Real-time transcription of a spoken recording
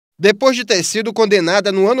Depois de ter sido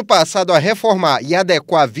condenada no ano passado a reformar e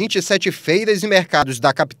adequar 27 feiras e mercados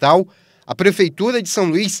da capital, a Prefeitura de São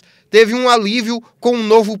Luís teve um alívio com um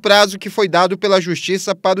novo prazo que foi dado pela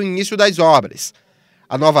Justiça para o início das obras.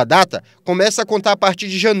 A nova data começa a contar a partir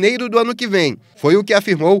de janeiro do ano que vem. Foi o que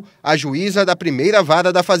afirmou a juíza da primeira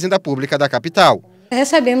vara da Fazenda Pública da capital.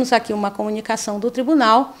 Recebemos aqui uma comunicação do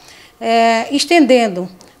tribunal estendendo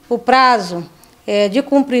o prazo de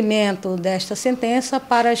cumprimento desta sentença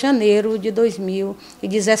para janeiro de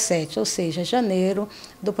 2017, ou seja, janeiro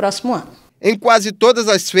do próximo ano. Em quase todas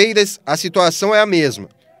as feiras, a situação é a mesma.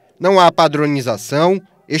 Não há padronização,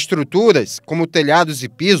 estruturas, como telhados e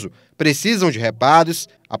piso, precisam de reparos,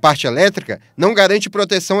 a parte elétrica não garante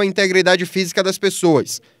proteção à integridade física das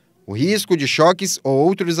pessoas. O risco de choques ou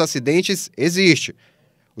outros acidentes existe.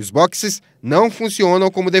 Os boxes não funcionam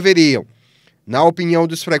como deveriam. Na opinião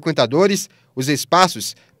dos frequentadores, os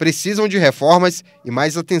espaços precisam de reformas e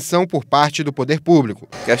mais atenção por parte do poder público.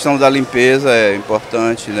 A questão da limpeza é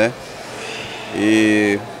importante, né?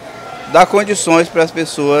 E dar condições para as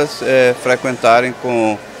pessoas frequentarem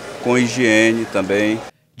com higiene também.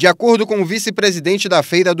 De acordo com o vice-presidente da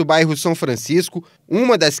feira do bairro São Francisco,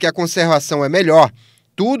 uma das que a conservação é melhor,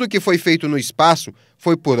 tudo que foi feito no espaço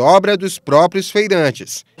foi por obra dos próprios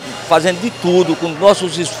feirantes. Fazendo de tudo, com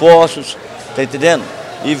nossos esforços, tá entendendo?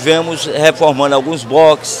 E vemos reformando alguns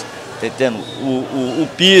boxes, tá entendendo? O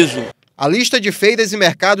piso. A lista de feiras e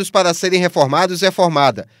mercados para serem reformados é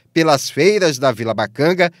formada pelas feiras da Vila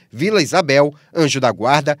Bacanga, Vila Isabel, Anjo da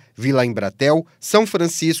Guarda, Vila Embratel, São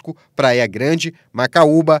Francisco, Praia Grande,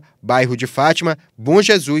 Macaúba, Bairro de Fátima, Bom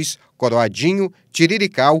Jesus, Coroadinho,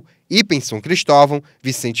 Tirirical, Ipem São Cristóvão,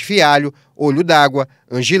 Vicente Fialho, Olho d'Água,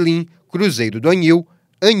 Angelim, Cruzeiro do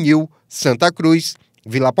Anil, Santa Cruz,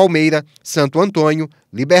 Vila Palmeira, Santo Antônio,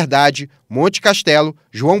 Liberdade, Monte Castelo,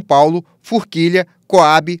 João Paulo, Forquilha,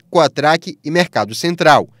 Coab, Coatraque e Mercado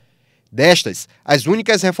Central. Destas, as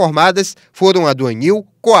únicas reformadas foram a do Anil,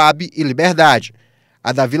 Coab e Liberdade.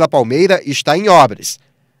 A da Vila Palmeira está em obras.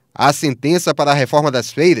 A sentença para a reforma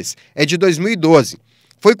das feiras é de 2012.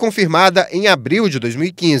 Foi confirmada em abril de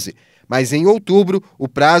 2015, mas em outubro o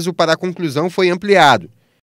prazo para a conclusão foi ampliado.